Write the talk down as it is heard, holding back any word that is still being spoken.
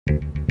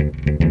90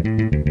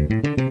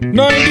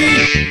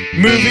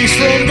 movies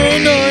from the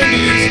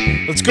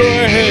 90s. Let's go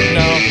ahead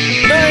now.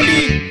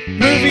 90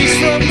 movies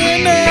from the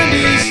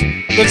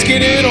 90s. Let's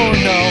get it on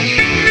now.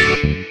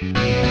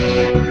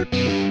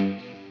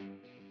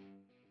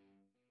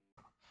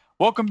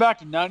 Welcome back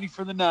to 90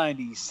 for the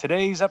 90s.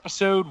 Today's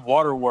episode,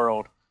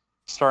 Waterworld,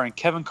 starring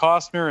Kevin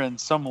Costner and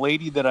some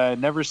lady that I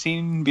had never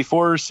seen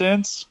before or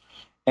since,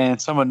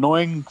 and some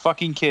annoying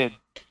fucking kid.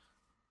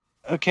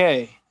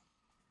 Okay.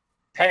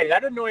 Hey,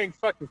 that annoying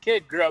fucking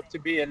kid grew up to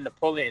be in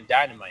Napoleon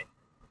Dynamite.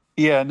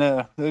 Yeah,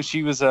 no,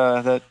 she was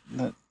that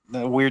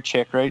weird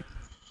chick, right?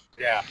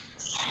 Yeah.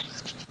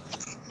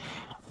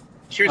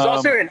 She was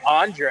also in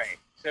Andre,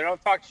 so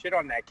don't talk shit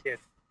on that kid.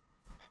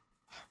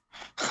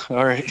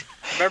 All right.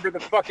 Remember the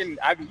fucking?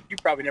 You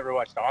probably never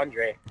watched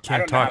Andre.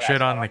 Can't talk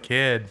shit on the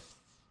kid.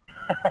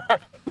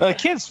 The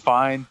kid's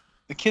fine.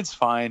 The kid's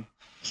fine.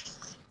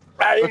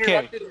 I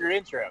interrupted your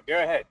intro.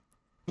 Go ahead.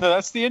 No,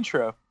 that's the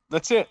intro.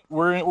 That's it.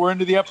 We're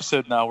into the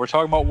episode now. We're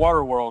talking about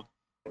Waterworld.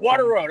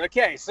 Waterworld.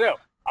 Okay, so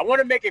I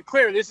want to make it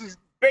clear. This is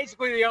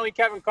basically the only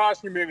Kevin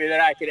Costner movie that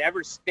I could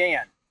ever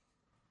stand,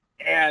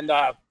 and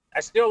I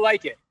still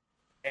like it.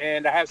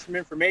 And I have some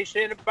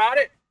information about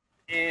it,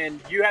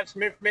 and you have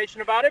some information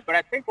about it. But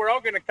I think we're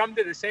all going to come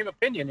to the same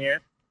opinion here.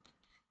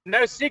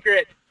 No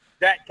secret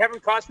that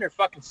Kevin Costner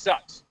fucking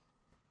sucks.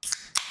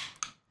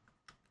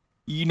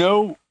 You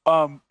know,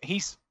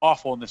 he's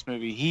awful in this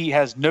movie. He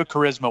has no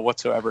charisma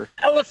whatsoever.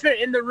 Elephant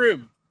in the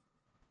room.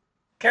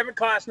 Kevin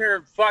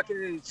Costner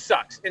fucking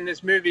sucks in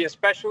this movie,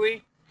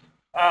 especially.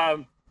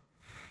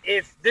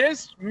 If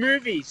this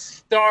movie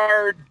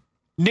starred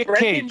Nick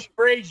Brendan Cage.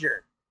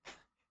 Fraser.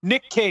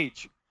 Nick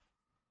Cage.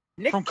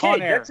 Nick From Cage.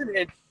 Con Air.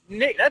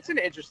 That's an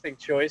interesting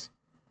choice.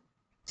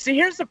 See,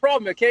 here's the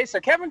problem, okay? So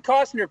Kevin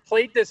Costner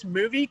played this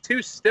movie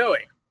too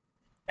stoic.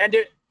 And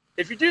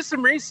if you do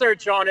some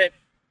research on it,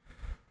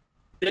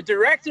 the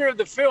director of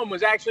the film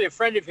was actually a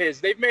friend of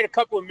his. They've made a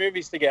couple of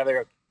movies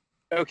together,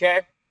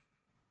 okay?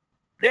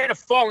 They had a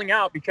falling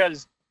out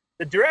because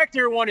the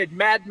director wanted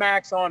Mad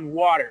Max on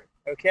water,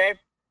 okay?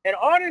 And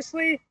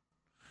honestly,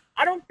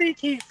 I don't think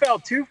he fell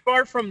too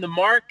far from the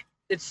mark.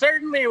 It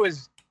certainly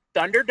was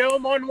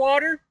Thunderdome on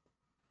water.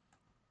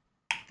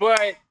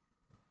 But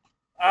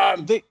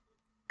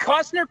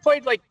Costner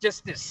played like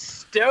just this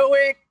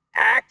stoic,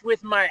 act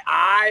with my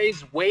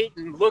eyes, wait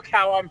and look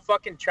how I'm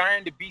fucking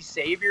trying to be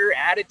savior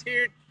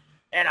attitude,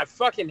 and I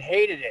fucking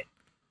hated it.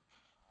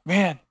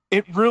 Man,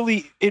 it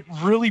really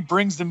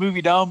brings the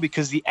movie down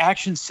because the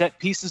action set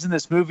pieces in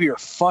this movie are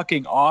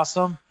fucking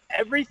awesome.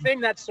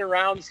 Everything that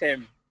surrounds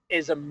him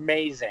is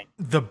amazing.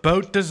 The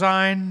boat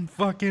design,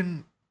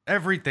 fucking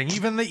everything.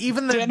 Even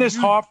the Dennis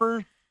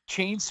Hopper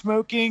chain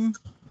smoking.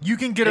 You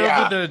can get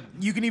over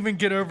you can even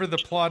get over the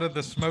plot of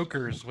The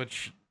Smokers,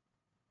 which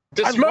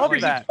The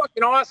Smokers is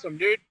fucking awesome,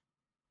 dude.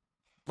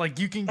 like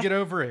you can get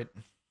over it.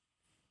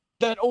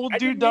 That old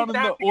dude down in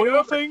the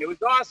oil thing. It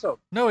was awesome.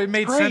 No, it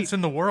made sense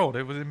in the world.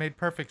 It made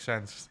perfect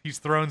sense. He's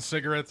throwing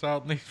cigarettes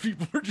out, and these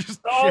people are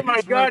just. Oh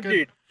my god,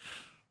 dude!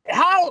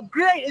 How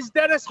great is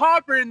Dennis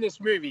Hopper in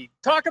this movie?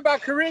 Talk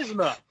about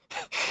charisma.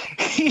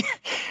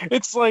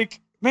 It's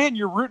like, man,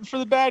 you're rooting for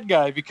the bad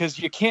guy because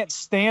you can't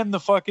stand the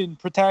fucking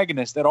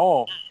protagonist at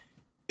all.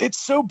 It's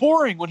so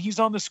boring when he's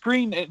on the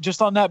screen,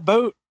 just on that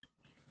boat.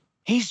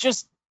 He's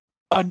just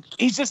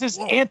this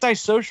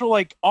antisocial,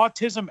 like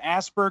autism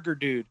Asperger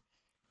dude.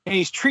 And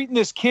he's treating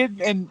this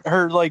kid and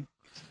her, like,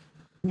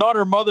 not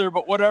her mother,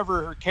 but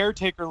whatever, her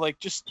caretaker, like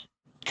just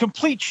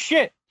complete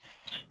shit.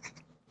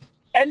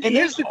 And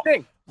here's the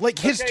thing. Like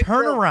his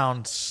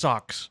turnaround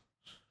sucks.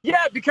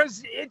 Yeah,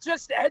 because it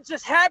just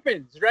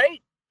happens,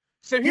 right?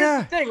 So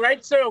here's the thing,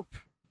 right? So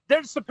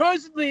there's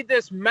supposedly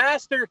this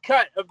master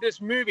cut of this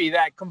movie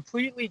that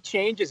completely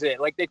changes it.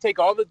 Like they take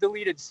all the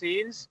deleted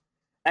scenes,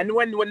 and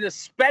when the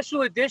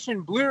special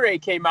edition Blu-ray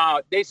came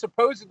out, they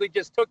supposedly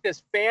just took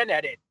this fan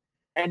edit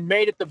and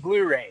made it the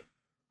Blu-ray.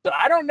 So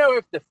I don't know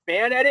if the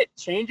fan edit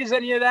changes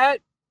any of that,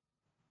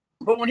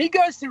 but when he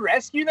goes to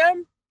rescue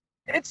them,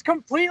 it's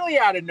completely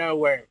out of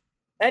nowhere.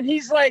 And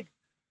he's like,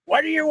 why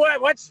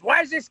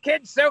is this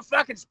kid so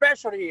fucking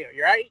special to you,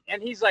 right?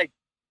 And he's like,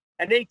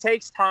 and he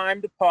takes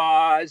time to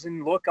pause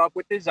and look up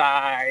with his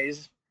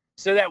eyes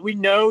so that we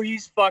know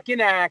he's fucking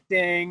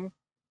acting.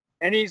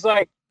 And he's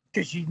like,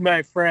 because she's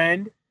my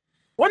friend.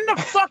 When the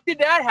fuck did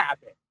that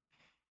happen?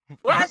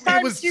 Last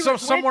time it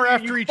was somewhere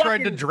after he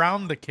tried to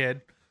drown the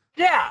kid.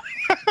 Yeah.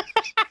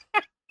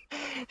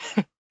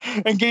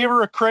 And gave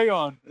her a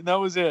crayon, and that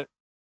was it.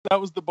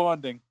 That was the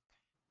bonding.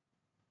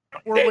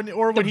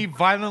 Or when he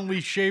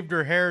violently shaved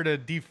her hair to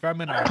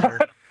defeminize her.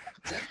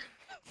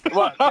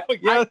 Well,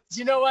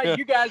 you know what? Yeah.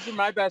 You guys are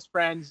my best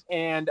friends,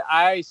 and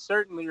I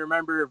certainly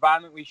remember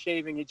violently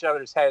shaving each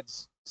other's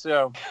heads.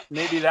 So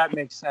maybe that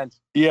makes sense.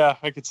 Yeah,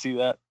 I could see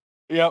that.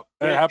 Yep,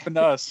 it happened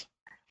to us.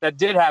 That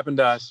did happen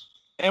to us.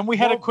 And we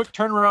had a quick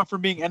turnaround from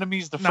being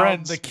enemies to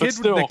friends. The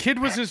kid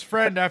was his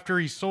friend after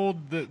he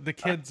sold the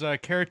kid's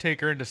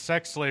caretaker into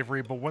sex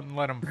slavery, but wouldn't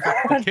let him fuck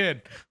the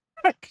kid.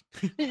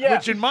 Yeah.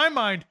 Which, in my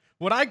mind,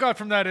 What I got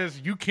from that is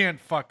you can't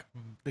fuck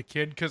the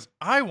kid because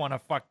I want to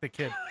fuck the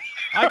kid.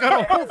 I got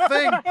a whole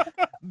thing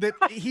that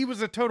he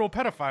was a total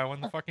pedophile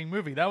in the fucking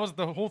movie. That was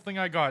the whole thing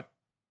I got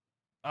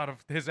out of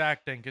his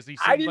acting because he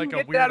seemed like a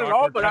weird, that at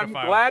all, but pedophile.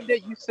 I'm glad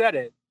that you said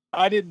it.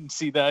 I didn't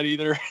see that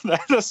either.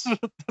 That's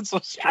so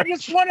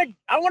strange.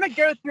 I want to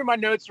go through my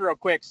notes real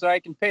quick so I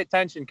can pay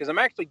attention because I'm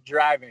actually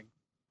driving.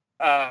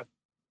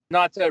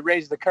 Not to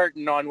raise the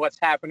curtain on what's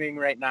happening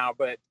right now,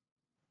 but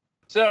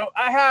so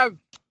I have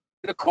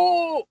the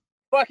cool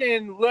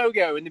fucking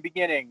logo in the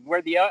beginning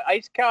where the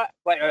ice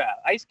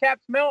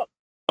caps melt.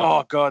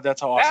 Oh god,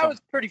 that's awesome. That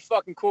was pretty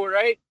fucking cool,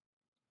 right?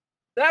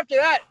 After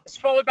that, it's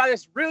followed by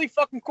this really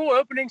fucking cool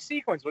opening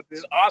sequence with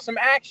this awesome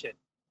action.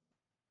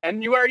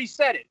 And you already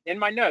said it in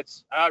my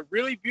notes.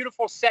 Really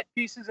beautiful set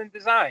pieces and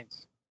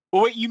designs.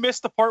 Well, wait, you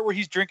missed the part where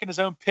he's drinking his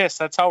own piss.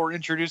 That's how we're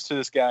introduced to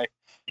this guy.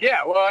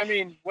 Yeah, well, I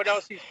mean, what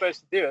else are you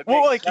supposed to do?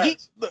 Well, like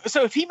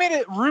so if he made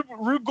a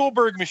Rube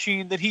Goldberg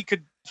machine that he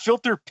could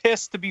filter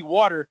piss to be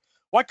water,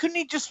 why couldn't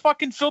he just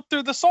fucking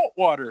filter the salt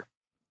water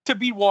to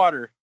be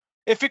water?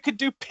 If it could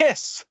do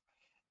piss.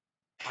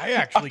 I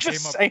actually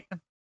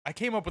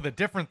came up with a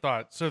different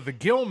thought. So the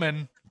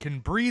Gilman can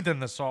breathe in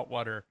the salt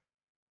water.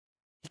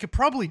 He could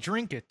probably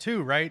drink it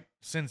too, right?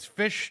 Since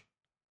fish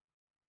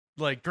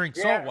drink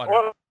salt water.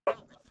 Well,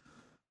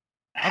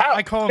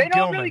 I call him They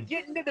don't Gilman. really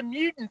get into the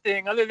mutant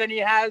thing other than he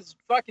has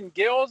fucking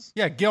gills.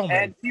 Yeah, Gilman.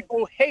 And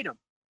people hate him.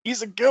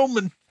 He's a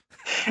Gilman.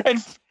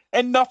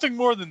 And nothing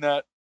more than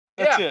that.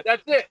 That's it.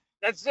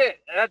 That's it.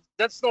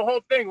 That's the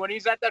whole thing. When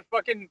he's at that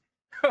fucking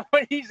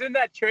when he's in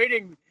that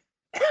trading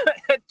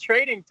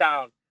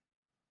town.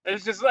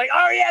 It's just like,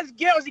 oh, he has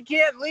gills, he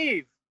can't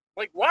leave.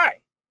 Like, why?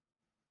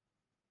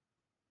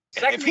 A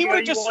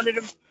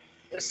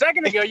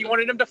second ago, you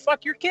wanted him to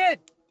fuck your kid.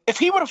 If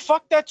he would have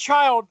fucked that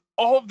child,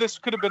 all of this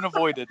could have been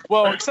avoided.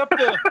 Well, except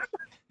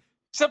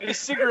the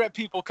cigarette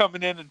people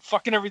coming in and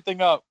fucking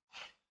everything up.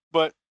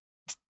 But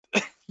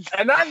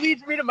and that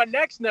leads me to my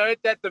next note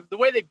that the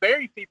way they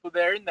bury people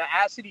there in the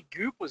acidy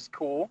goop was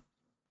cool.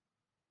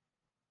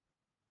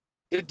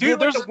 The dude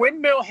with the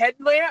windmill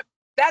headlamp,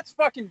 that's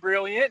fucking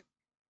brilliant.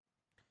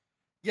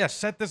 Yeah,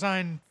 set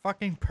design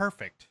fucking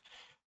perfect.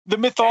 The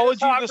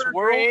mythology of this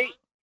world, great.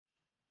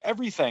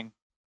 Everything.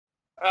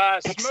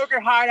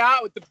 Smoker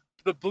Hideout with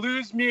the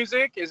blues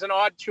music is an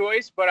odd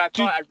choice, but I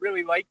thought I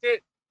really liked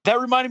it. That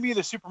reminded me of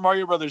the Super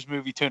Mario Brothers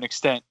movie to an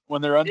extent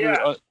when they're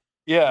under.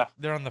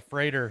 They're on the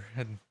freighter,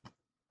 and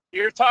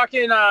you're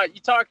talking.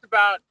 You talked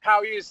about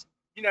how he was,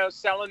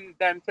 selling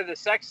them to the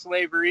sex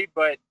slavery,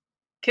 but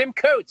Kim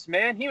Coates,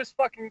 man, he was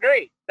fucking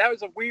great. That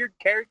was a weird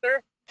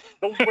character.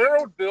 The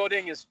world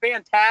building is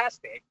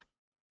fantastic.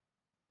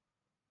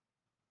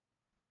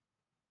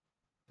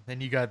 Then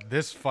you got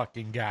this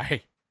fucking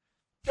guy.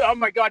 Oh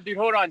my god, dude,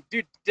 hold on.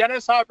 Dude,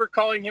 Dennis Hopper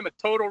calling him a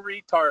total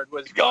retard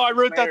was... Oh, I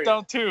wrote that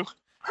down too.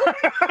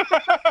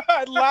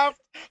 I laughed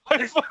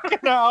like fucking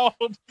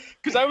howled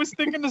because I was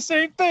thinking the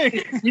same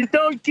thing. You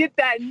don't get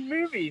that in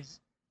movies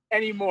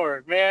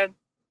anymore, man.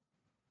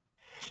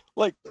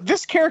 Like,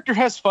 this character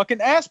has fucking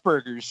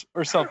Asperger's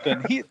or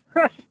something.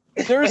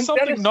 There is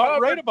something Dennis not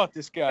Hopper, right about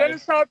this guy.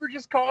 Dennis Hopper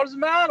just calls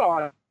him out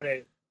on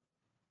it.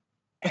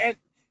 And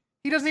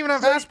he doesn't even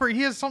have Asperger's.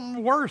 He has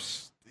something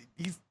worse.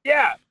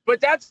 Yeah, but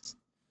that's...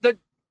 The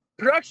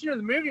production of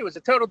the movie was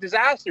a total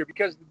disaster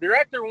because the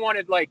director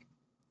wanted,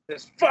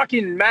 this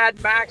fucking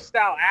Mad Max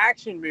style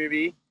action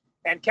movie,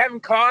 and Kevin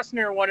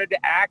Costner wanted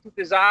to act with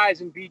his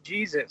eyes and be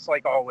Jesus,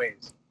 like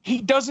always. He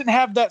doesn't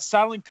have that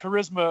silent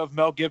charisma of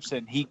Mel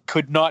Gibson. He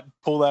could not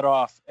pull that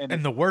off.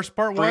 And the worst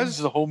part brings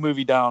the whole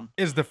movie down.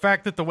 Is the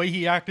fact that the way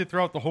he acted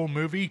throughout the whole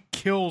movie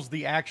kills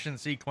the action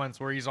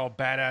sequence where he's all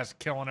badass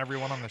killing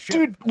everyone on the ship.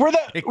 Dude, were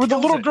the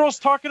little girls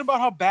talking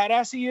about how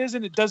badass he is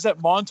and it does that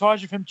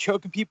montage of him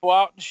choking people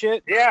out and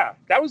shit? Yeah,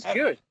 that was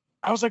good.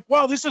 I was like,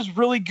 wow, this is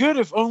really good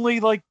if only,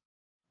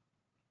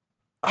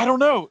 I don't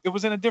know. It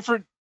was in a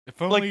different...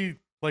 If only,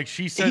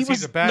 she says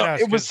he's a badass.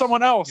 No, it was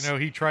someone else.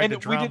 He tried to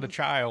drown the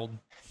child.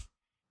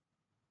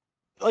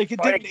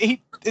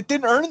 It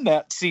didn't earn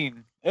that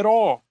scene at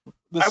all.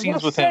 The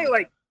scenes with him.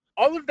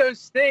 All of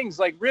those things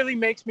really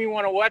makes me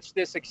want to watch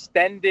this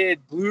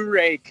extended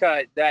Blu-ray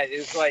cut that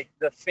is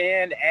the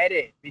fan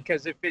edit,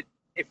 because if it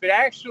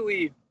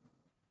actually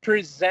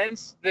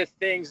presents the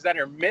things that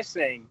are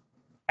missing,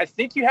 I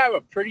think you have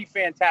a pretty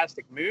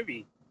fantastic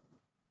movie.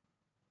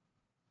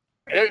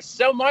 There's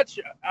so much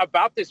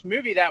about this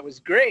movie that was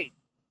great.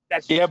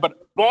 That's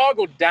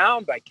boggled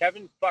down by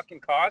Kevin fucking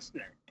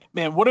Costner.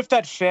 Man, what if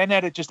that fan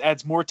edit just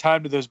adds more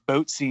time to those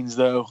boat scenes,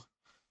 though?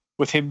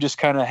 With him just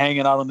kind of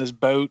hanging out on this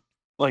boat.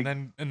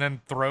 And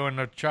then throwing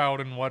a child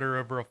in water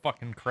over a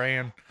fucking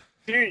crane.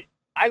 Dude,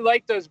 I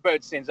like those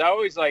boat scenes. I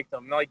always liked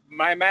them.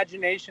 My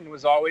imagination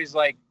was always,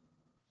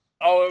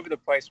 all over the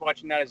place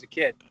watching that as a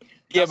kid.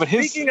 Yeah, now, but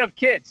speaking of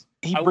kids...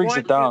 He brings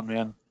it down,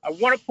 man. I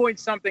want to point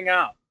something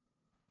out.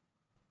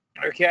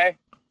 Okay?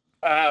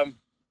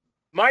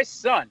 My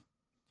son,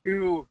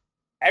 who...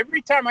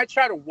 Every time I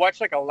try to watch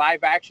a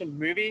live action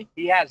movie,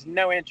 he has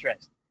no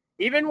interest.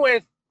 Even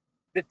with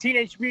the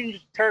Teenage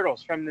Mutant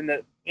Turtles from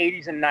the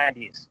 80s and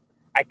 90s.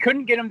 I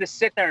couldn't get him to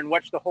sit there and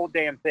watch the whole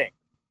damn thing.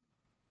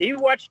 He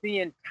watched the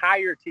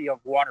entirety of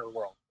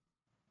Waterworld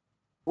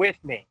with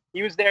me.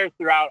 He was there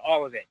throughout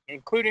all of it,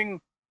 including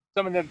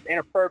some of the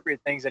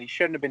inappropriate things that he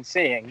shouldn't have been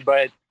seeing.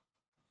 But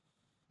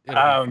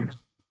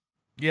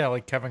yeah,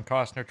 like Kevin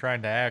Costner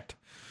trying to act.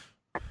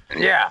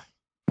 Yeah,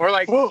 or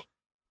like all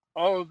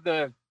of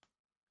the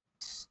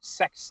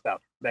sex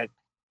stuff that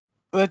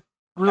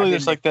really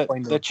there's like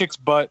that chick's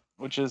butt,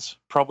 which is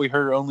probably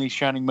her only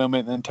shining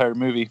moment in the entire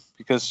movie,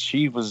 because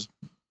she was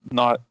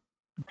not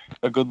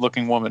a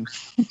good-looking woman.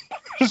 I'm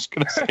just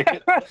gonna say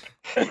it.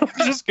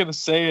 I'm just gonna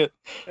say it.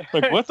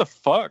 Like, what the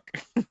fuck?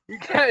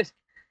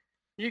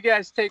 You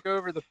guys take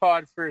over the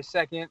pod for a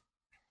second.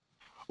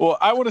 Well,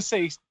 I want to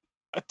say,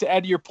 to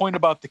add to your point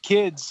about the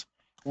kids,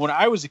 when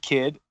I was a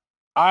kid,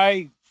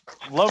 I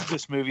loved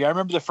this movie. I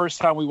remember the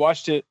first time we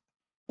watched it,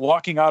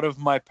 walking out of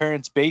my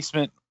parents'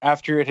 basement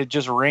after it had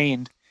just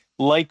rained,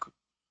 like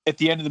at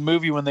the end of the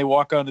movie when they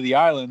walk onto the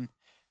island,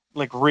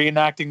 like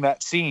reenacting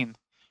that scene.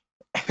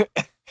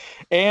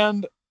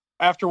 And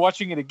after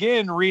watching it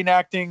again,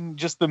 reenacting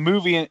just the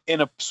movie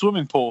in a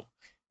swimming pool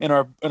in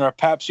our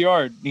pap's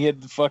yard. He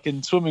had the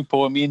fucking swimming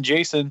pool, and me and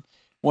Jason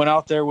went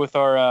out there with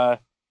our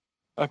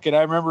I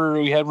remember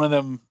we had one of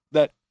them,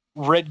 that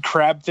red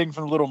crab thing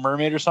from the Little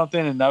Mermaid or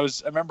something, and I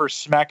remember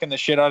smacking the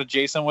shit out of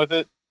Jason with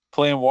it,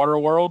 playing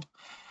Waterworld.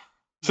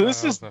 So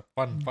this is a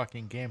fun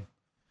fucking game.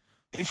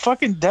 It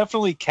fucking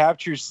definitely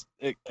captures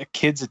a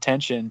kid's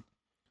attention.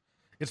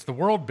 It's the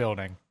world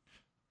building.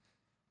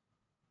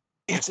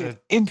 It's a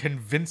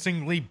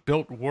convincingly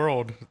built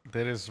world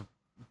that is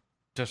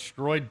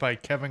destroyed by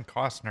Kevin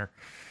Costner.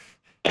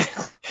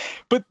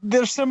 But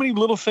there's so many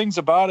little things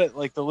about it,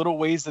 like the little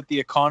ways that the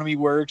economy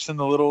works, and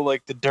the little,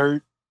 like, the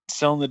dirt,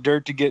 selling the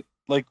dirt to get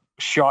like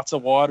shots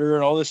of water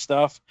and all this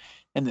stuff,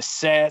 and the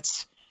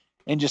sets,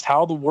 and just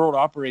how the world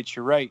operates.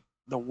 You're right.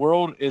 The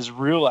world is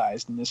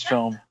realized in this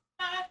film.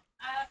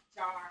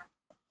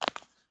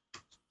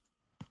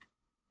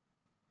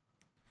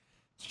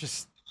 It's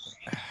just...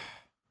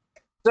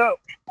 So,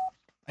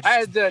 I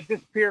had to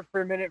disappear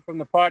for a minute from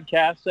the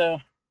podcast. So,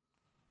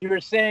 you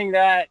were saying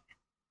that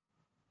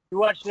you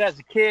watched it as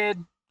a kid,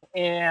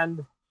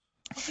 and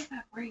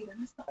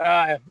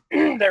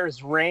there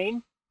was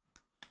rain,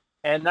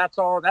 and that's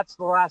all. That's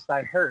the last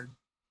I heard.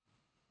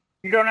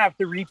 You don't have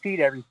to repeat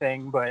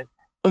everything, but...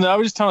 No, I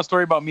was just telling a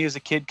story about me as a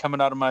kid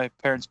coming out of my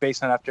parents'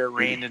 basement after it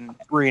rained and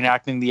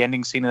reenacting the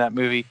ending scene of that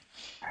movie,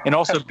 and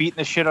also beating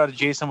the shit out of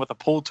Jason with a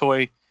pool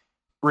toy,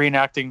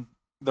 reenacting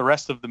the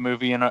rest of the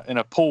movie in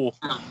a pool.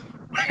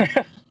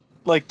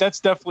 Like, it's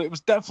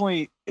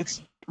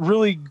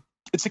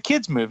a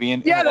kid's movie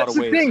in a lot of ways. Yeah, that's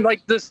the thing.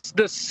 Like,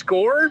 the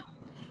score,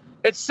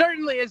 it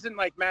certainly isn't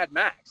like Mad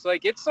Max.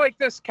 Like, it's like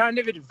this kind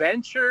of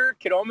adventure,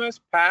 could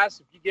almost pass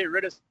if you get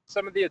rid of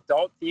some of the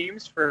adult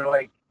themes for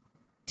like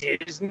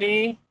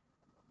Disney.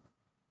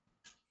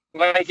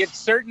 Like, it's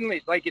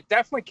certainly, like, it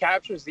definitely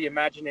captures the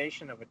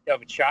imagination of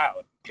a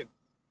child.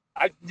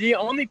 The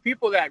only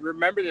people that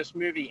remember this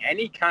movie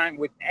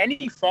with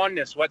any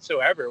fondness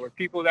whatsoever were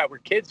people that were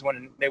kids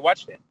when they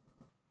watched it.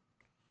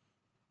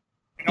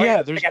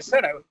 And like I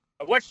said,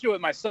 I watched it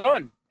with my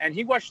son, and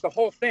he watched the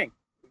whole thing,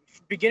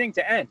 beginning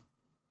to end.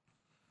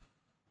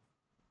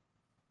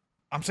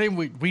 I'm saying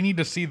we need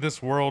to see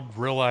this world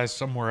realized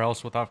somewhere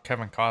else without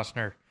Kevin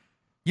Costner.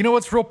 You know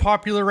what's real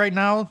popular right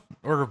now,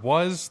 or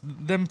was?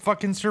 Them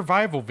fucking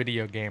survival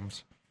video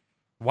games.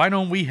 Why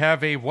don't we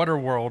have a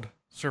Waterworld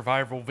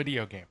survival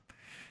video game?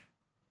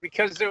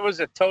 Because it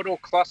was a total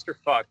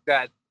clusterfuck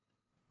that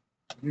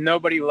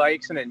nobody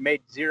likes, and it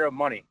made zero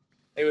money.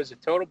 It was a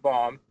total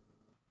bomb.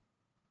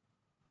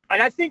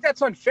 And I think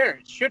that's unfair.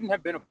 It shouldn't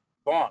have been a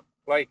bomb.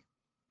 Like,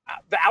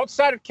 the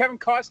outside of Kevin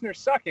Costner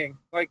sucking,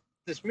 like,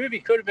 this movie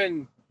could have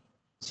been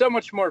so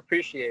much more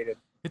appreciated.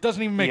 It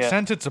doesn't even make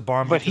sense it's a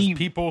bomb, but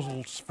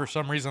people, for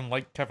some reason,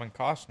 like Kevin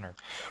Costner.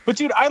 But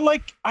dude, I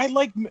like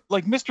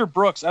Mr.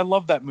 Brooks. I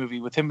love that movie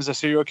with him as a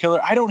serial killer.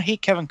 I don't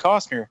hate Kevin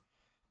Costner.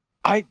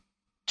 I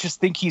just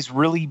think he's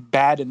really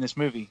bad in this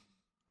movie.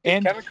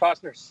 And Kevin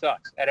Costner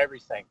sucks at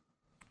everything.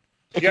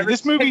 Okay,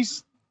 this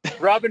movie's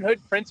Robin Hood,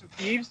 Prince of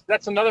Thieves.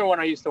 That's another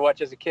one I used to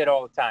watch as a kid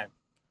all the time.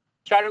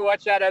 Try to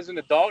watch that as an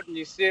adult, and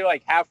you see,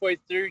 like, halfway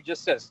through,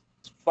 just says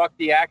 "fuck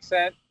the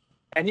accent,"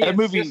 and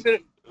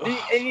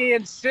he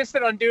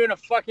insisted on doing a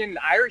fucking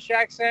Irish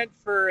accent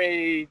for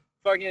a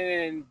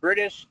fucking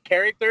British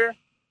character.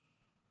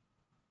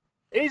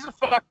 He's a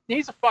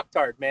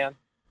fucktard, man.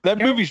 That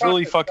movie's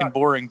really fucking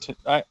boring.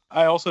 I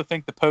also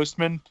think The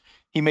Postman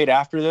he made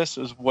after this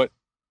is what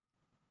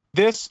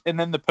this, and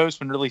then The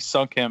Postman really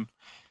sunk him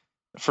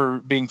for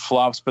being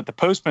flops. But The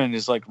Postman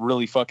is like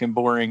really fucking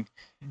boring.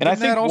 And I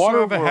think that also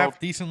have a half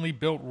decently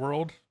built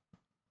world.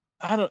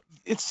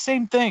 It's the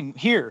same thing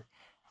here,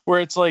 where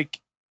it's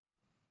like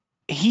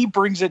he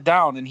brings it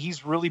down, and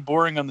he's really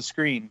boring on the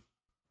screen.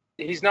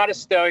 He's not a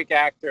stoic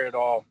actor at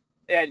all.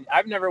 And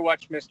I've never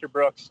watched Mr.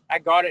 Brooks. I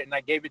got it and I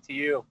gave it to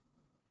you.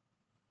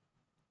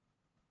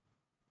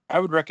 I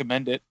would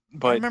recommend it.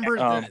 But I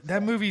remember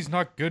that movie's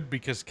not good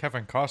because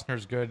Kevin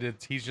Costner's good.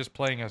 He's just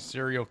playing a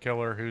serial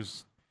killer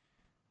who's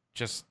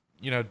just,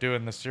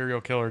 doing the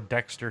serial killer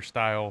Dexter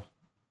style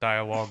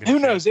dialogue. Who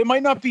knows? It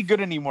might not be good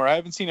anymore. I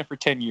haven't seen it for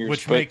 10 years.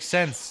 Which makes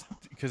sense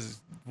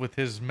because with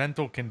his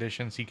mental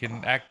conditions, he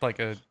can act like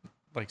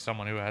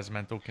someone who has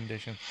mental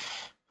conditions.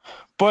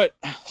 But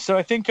so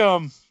I think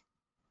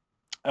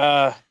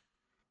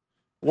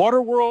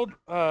Waterworld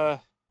on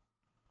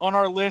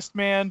our list,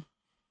 man.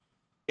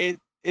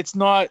 It's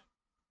not.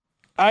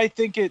 I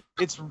think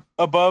it's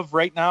above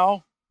right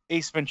now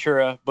Ace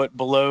Ventura, but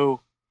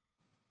below.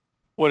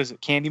 What is it,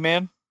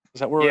 Candyman? Is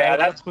that where we're at?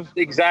 Yeah, that's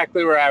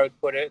exactly where I would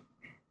put it.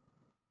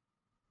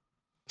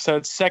 So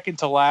it's second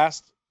to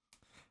last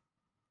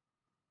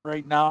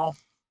right now.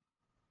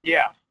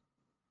 Yeah.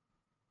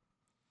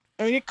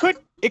 I mean, it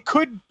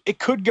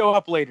could go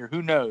up later.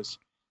 Who knows?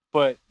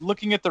 But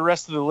looking at the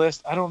rest of the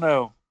list, I don't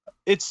know.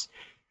 It's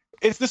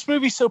this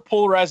movie's so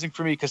polarizing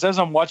for me because as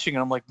I'm watching it,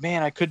 I'm like,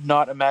 man, I could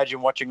not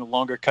imagine watching a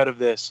longer cut of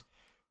this.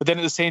 But then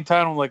at the same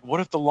time, I'm like,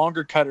 what if the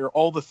longer cut are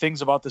all the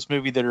things about this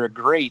movie that are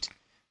great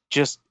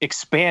just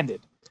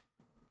expanded?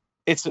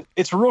 It's a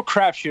real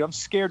crapshoot. I'm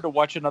scared to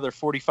watch another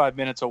 45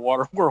 minutes of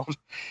Waterworld.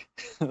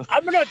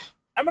 I'm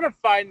gonna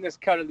find this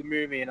cut of the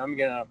movie and I'm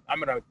gonna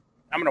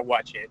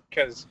watch it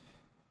because.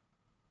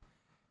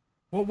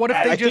 Well, what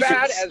if they as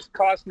bad as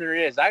Costner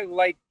is, I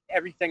like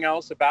everything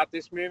else about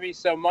this movie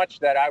so much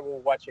that I will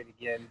watch it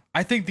again.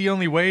 I think the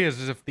only way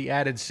is if the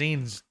added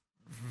scenes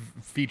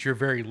feature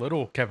very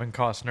little Kevin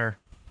Costner.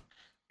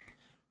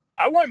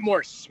 I want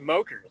more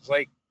smokers.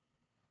 Like,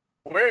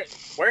 where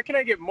can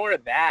I get more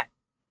of that?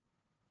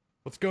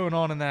 What's going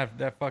on in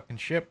that fucking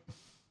ship?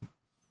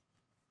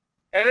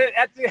 And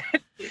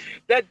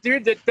that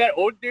dude, that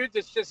old dude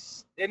that's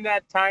just in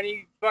that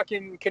tiny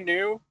fucking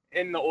canoe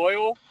in the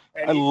oil.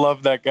 I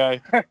love that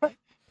guy.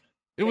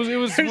 It was.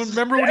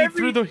 Remember when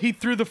he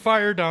threw the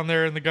fire down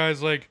there, and the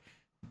guy's like,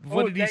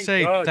 "What did he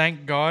say? God.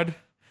 Thank God."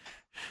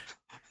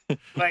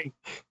 Like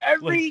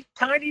every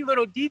tiny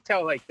little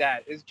detail like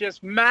that is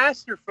just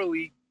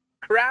masterfully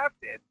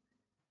crafted.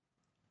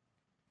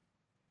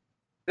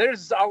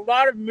 There's a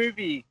lot of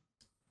movie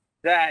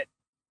that's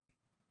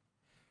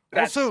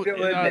also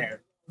still in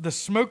there. The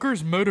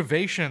smokers'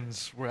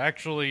 motivations were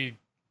actually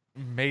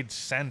made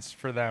sense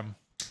for them.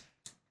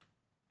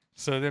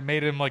 So they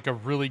made him like a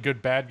really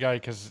good bad guy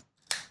because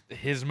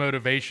his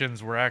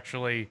motivations were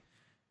actually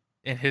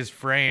in his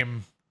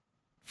frame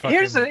fucking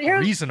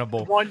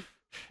reasonable.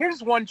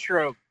 Here's one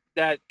trope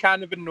that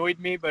kind of annoyed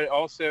me, but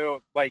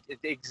also like it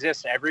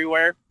exists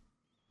everywhere.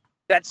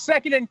 That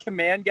second in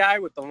command guy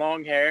with the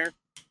long hair,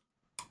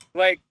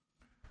 like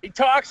he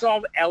talks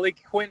all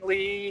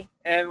eloquently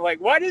and like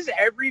why does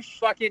every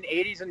fucking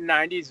 80s and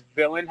 90s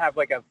villain have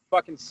like a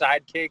fucking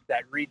sidekick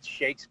that reads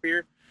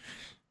Shakespeare?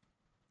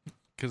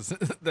 Because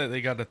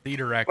they got a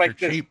theater actor like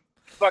cheap.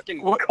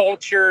 Fucking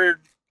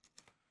cultured,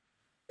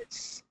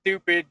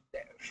 stupid,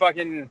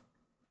 fucking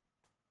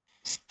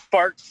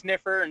fart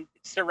sniffer and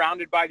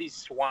surrounded by these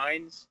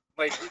swines.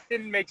 Like, it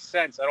didn't make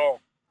sense at all.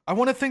 I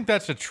want to think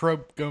that's a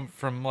trope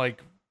from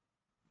like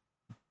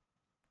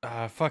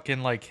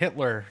fucking like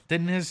Hitler.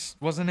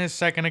 Wasn't his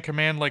second in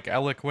command like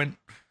eloquent?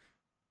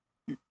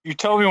 You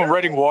tell me when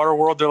writing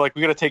Waterworld, they're like,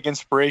 we got to take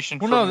inspiration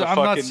from the I'm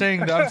not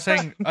saying that. I'm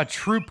saying a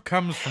troop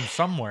comes from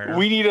somewhere.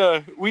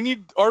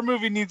 Our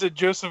movie needs a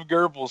Joseph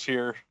Goebbels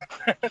here.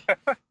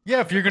 Yeah,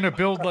 if you're gonna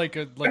build like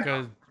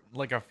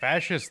a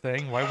fascist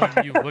thing, why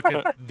wouldn't you look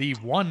at the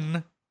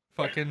one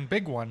fucking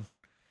big one?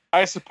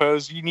 I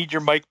suppose you need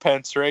your Mike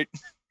Pence, right?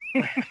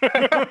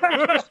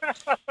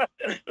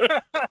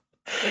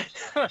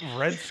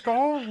 Red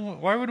Skull?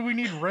 Why would we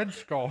need Red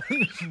Skull?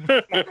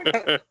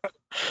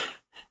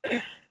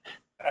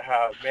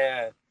 Oh,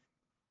 man.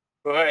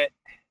 But,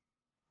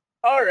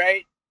 all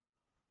right.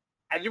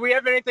 And do we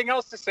have anything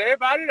else to say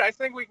about it? I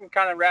think we can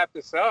kind of wrap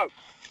this up.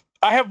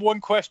 I have one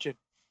question.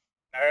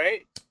 All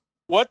right.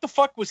 What the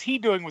fuck was he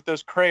doing with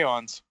those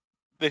crayons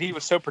that he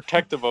was so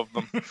protective of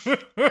them?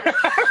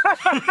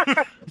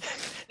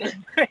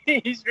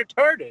 He's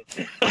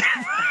retarded.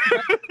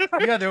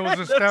 Yeah, that was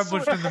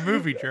established in the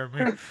movie,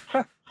 Jeremy.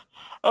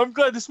 I'm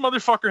glad this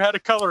motherfucker had a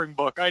coloring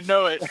book. I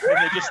know it. And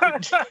they just,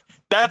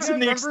 that's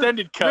in the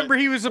extended cut. Remember,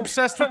 he was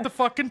obsessed with the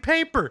fucking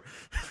paper.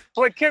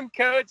 Like Kim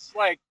Coates,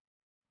 like,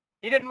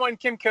 he didn't want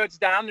Kim Coates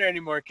down there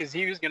anymore because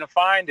he was going to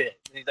find it.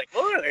 And he's like,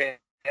 oh,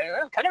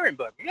 coloring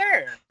book,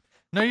 yeah.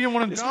 No, you didn't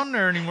want him down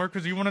there anymore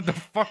because you wanted to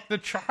fuck the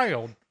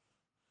child.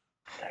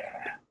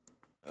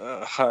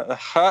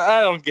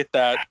 I don't get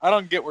that. I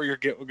don't get where you're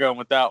going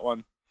with that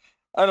one.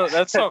 I don't.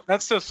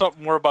 That says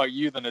something more about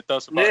you than it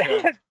does about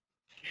him.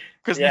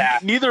 Because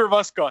neither of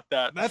us got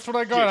that. That's what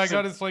I got. I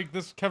got it's like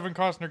this Kevin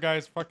Costner guy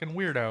is fucking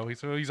weirdo.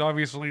 He's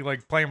obviously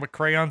like playing with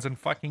crayons and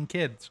fucking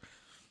kids.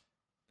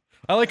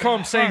 I like how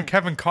I'm saying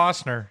Kevin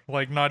Costner,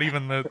 like not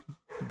even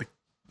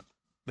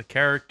the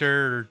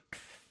character. Or...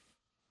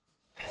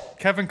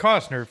 Kevin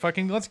Costner,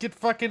 fucking let's get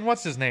fucking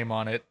what's his name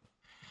on it.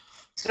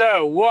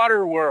 So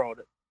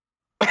Waterworld,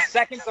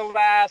 second to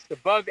last,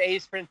 above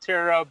Ace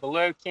Ventura,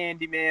 below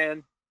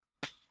Candyman.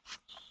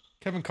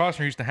 Kevin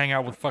Costner used to hang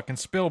out with fucking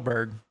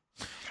Spielberg.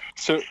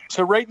 So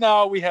right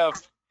now we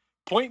have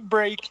Point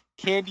Break,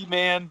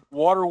 Candyman,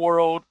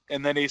 Waterworld,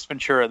 and then Ace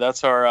Ventura.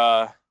 That's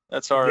our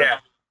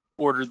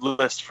ordered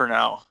list for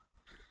now.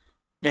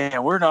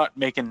 Man, we're not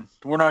getting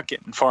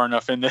far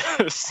enough in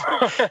this.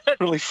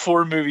 Really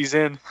 4 movies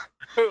in.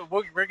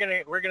 We're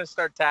gonna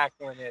start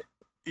tackling it.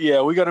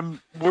 Yeah,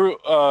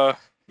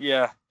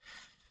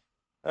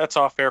 that's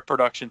off-air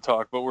production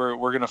talk, but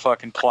we're gonna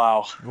fucking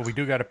plow. Well, we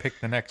do got to pick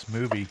the next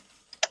movie.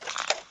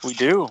 We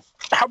do.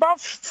 How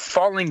about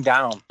Falling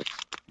Down?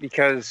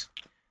 Because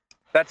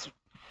that's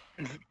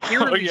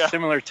eerily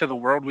similar to the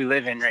world we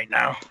live in right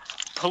now.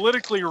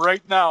 Politically,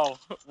 right now,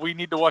 we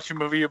need to watch a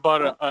movie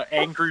about an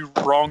angry,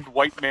 wronged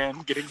white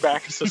man getting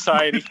back in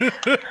society.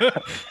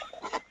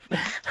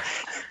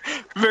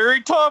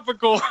 Very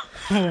topical.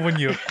 When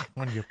you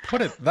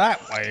put it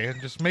that way, it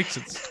just makes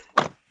it.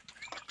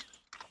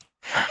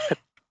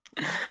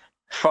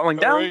 Falling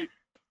Down? Right.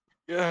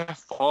 Yeah,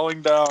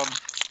 Falling Down.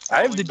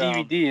 I have the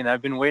DVD, and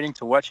I've been waiting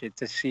to watch it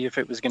to see if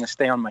it was going to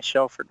stay on my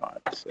shelf or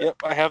not. So. Yep,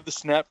 I have the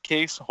snap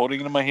case, holding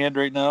it in my hand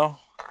right now.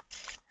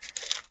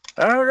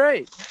 All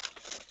right.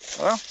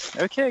 Well,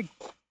 okay.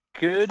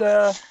 Good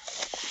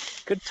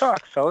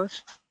talk,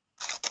 fellas.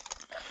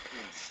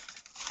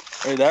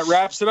 All right, that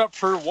wraps it up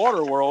for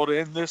Waterworld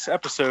in this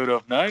episode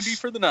of 90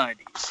 for the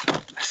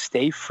 90s.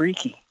 Stay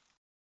freaky.